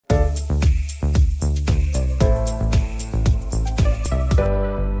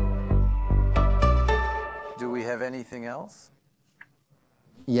else?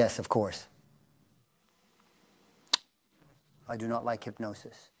 Yes, of course. I do not like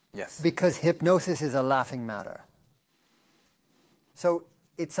hypnosis. Yes. Because hypnosis is a laughing matter. So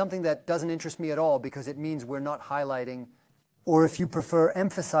it's something that doesn't interest me at all because it means we're not highlighting, or if you prefer,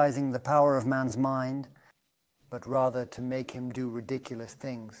 emphasizing the power of man's mind, but rather to make him do ridiculous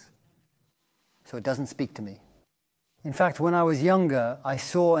things. So it doesn't speak to me. In fact, when I was younger, I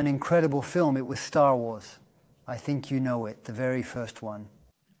saw an incredible film. It was Star Wars. I think you know it, the very first one.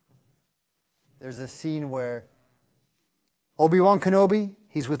 There's a scene where Obi-Wan Kenobi,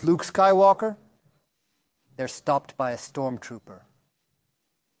 he's with Luke Skywalker. They're stopped by a stormtrooper.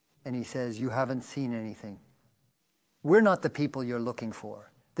 And he says, "You haven't seen anything. We're not the people you're looking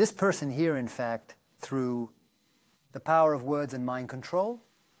for." This person here, in fact, through the power of words and mind control,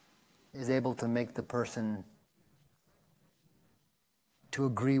 is able to make the person to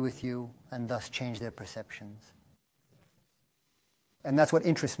agree with you and thus change their perceptions. And that's what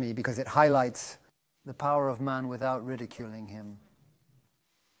interests me because it highlights the power of man without ridiculing him.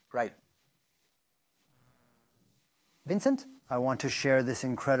 Right. Vincent, I want to share this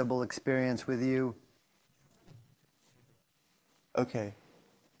incredible experience with you. Okay.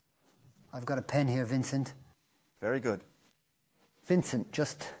 I've got a pen here, Vincent. Very good. Vincent,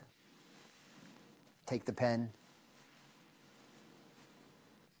 just take the pen.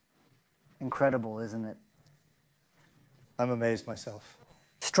 Incredible, isn't it? I'm amazed myself.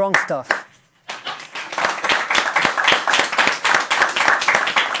 Strong stuff.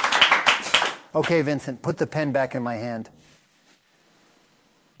 Okay, Vincent, put the pen back in my hand.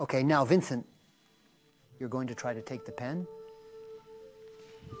 Okay, now, Vincent, you're going to try to take the pen.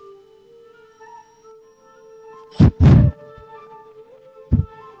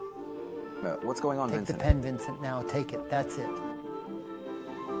 What's going on, Take Vincent? the pen, Vincent, now. Take it. That's it.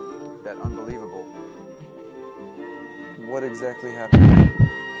 That unbelievable. What exactly happened?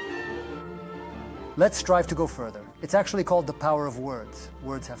 Let's strive to go further. It's actually called the power of words.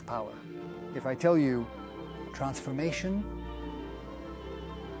 Words have power. If I tell you transformation,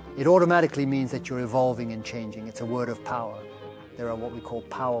 it automatically means that you're evolving and changing. It's a word of power. There are what we call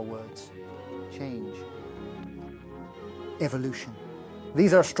power words. Change. Evolution.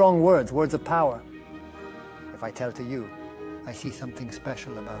 These are strong words, words of power. If I tell to you, I see something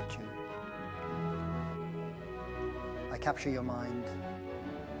special about you. I capture your mind.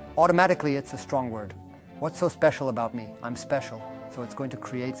 Automatically, it's a strong word. What's so special about me? I'm special, so it's going to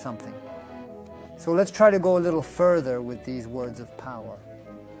create something. So let's try to go a little further with these words of power.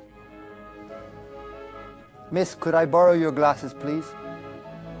 Miss, could I borrow your glasses, please?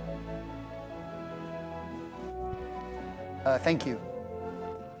 Thank you.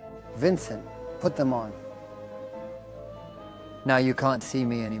 Vincent, put them on. Now you can't see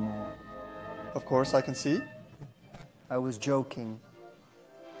me anymore. Of course I can see. I was joking.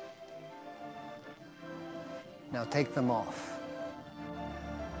 Now take them off.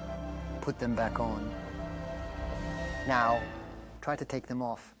 Put them back on. Now, try to take them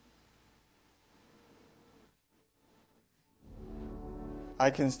off.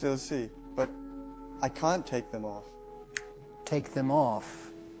 I can still see, but I can't take them off. Take them off.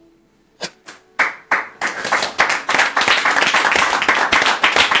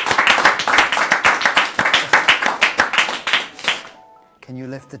 Can you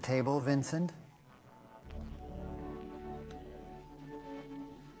lift the table, Vincent?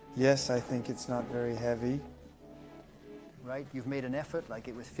 Yes, I think it's not very heavy. Right? You've made an effort, like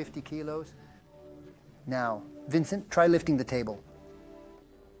it was 50 kilos. Now, Vincent, try lifting the table.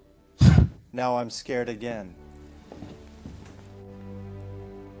 Now I'm scared again.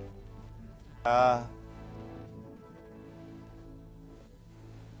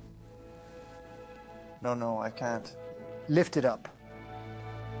 No, I can't. Lift it up.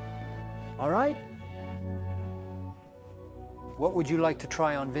 All right? What would you like to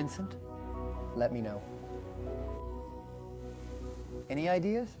try on Vincent? Let me know. Any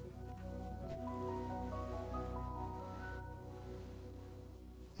ideas?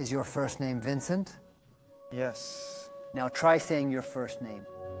 Is your first name Vincent? Yes. Now try saying your first name.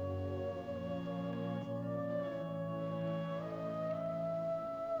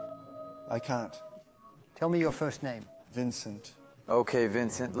 I can't. Tell me your first name. Vincent. Okay,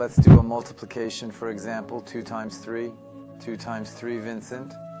 Vincent, let's do a multiplication, for example. 2 times 3. 2 times 3,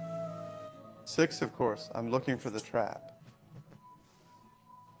 Vincent. 6, of course. I'm looking for the trap.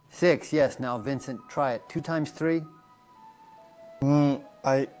 6, yes. Now, Vincent, try it. 2 times 3?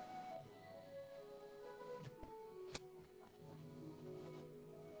 I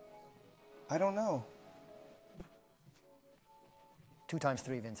don't know. 2 times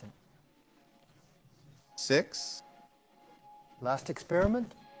 3, Vincent. 6? Last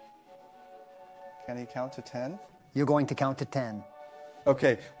experiment? Can he count to 10? You're going to count to 10.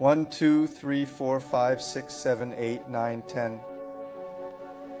 Okay, 1, 2, 3, 4, 5, 6, 7, 8, 9, 10.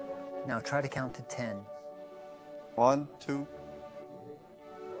 Now try to count to 10. 1, 2.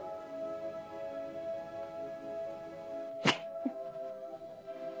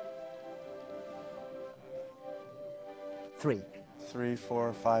 Three. 3,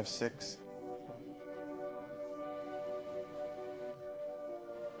 4, 5, 6.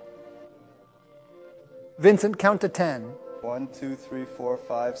 Vincent, count to 10. 1, 2, 3, 4,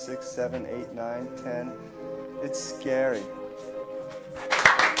 5, 6, 7, 8, 9, 10. It's scary.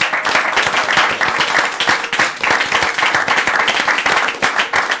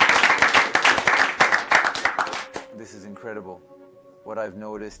 This is incredible. What I've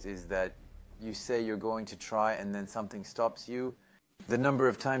noticed is that you say you're going to try and then something stops you. The number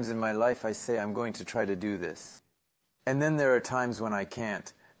of times in my life I say I'm going to try to do this. And then there are times when I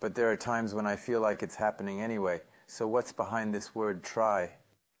can't, but there are times when I feel like it's happening anyway. So what's behind this word try?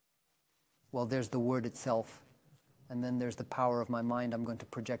 Well, there's the word itself, and then there's the power of my mind I'm going to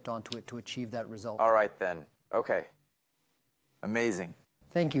project onto it to achieve that result. All right then. Okay. Amazing.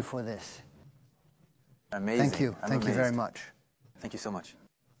 Thank you for this. Amazing. Thank you. I'm Thank you amazed. very much. Thank you so much.